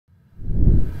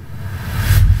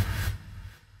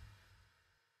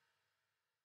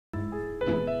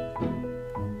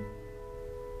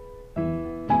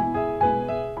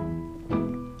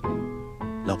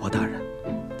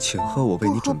请喝我为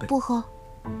你准备。不喝。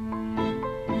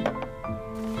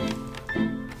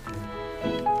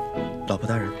老婆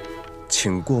大人，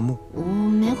请过目。我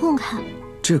没空看。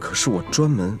这可是我专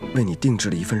门为你定制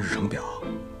了一份日程表。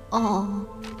哦。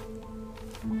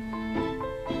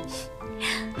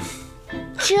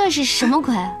这是什么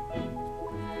鬼？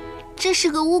这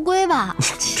是个乌龟吧？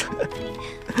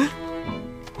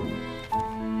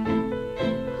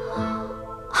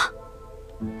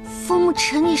封慕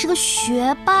辰，你是个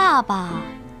学霸吧？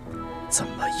怎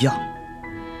么样？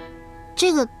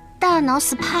这个大脑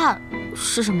SPA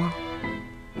是什么？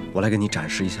我来给你展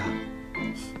示一下。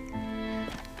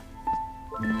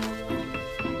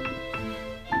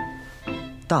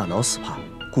大脑 SPA，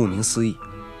 顾名思义，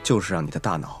就是让你的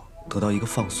大脑得到一个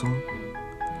放松。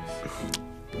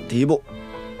第一步，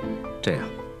这样；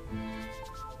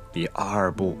第二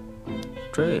步，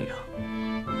这样。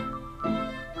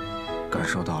感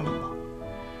受到了吗？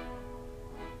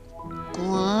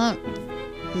滚！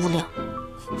无聊。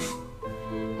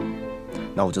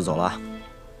那我就走了。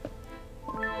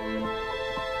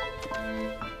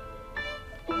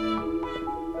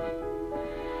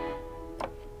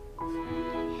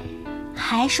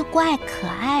还是怪可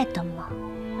爱的嘛。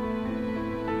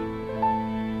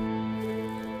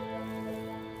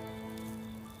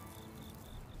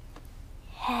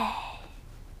唉。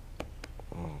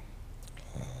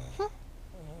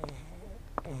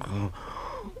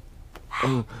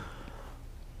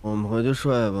我们回去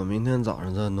睡吧，明天早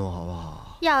上再弄好不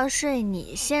好？要睡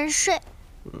你先睡。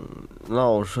那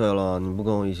我睡了，你不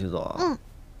跟我一起走啊？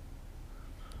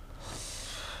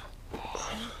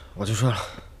我去睡了。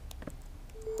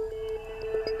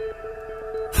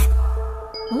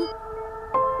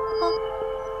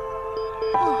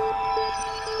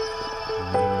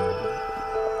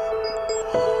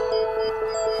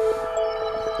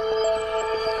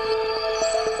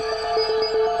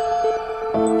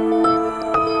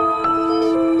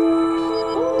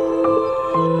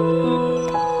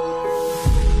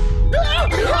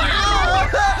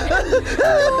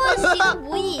多行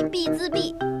不义必自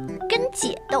毙，跟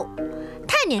姐斗，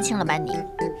太年轻了吧你！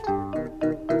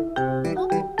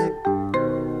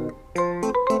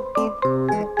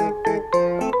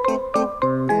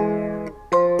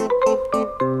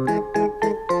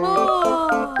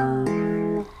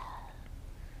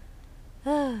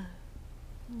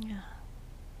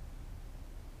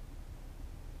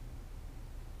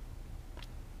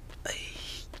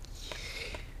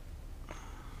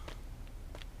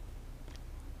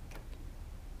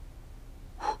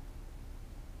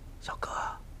小哥，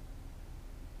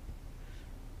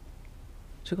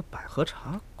这个百合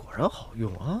茶果然好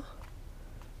用啊！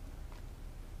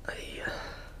哎呀，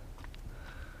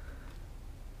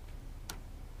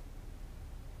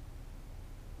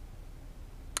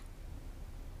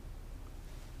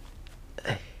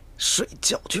哎，睡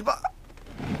觉去吧。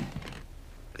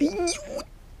哎呦，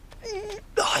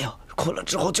哎呀，困了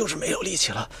之后就是没有力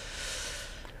气了。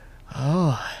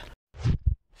哎。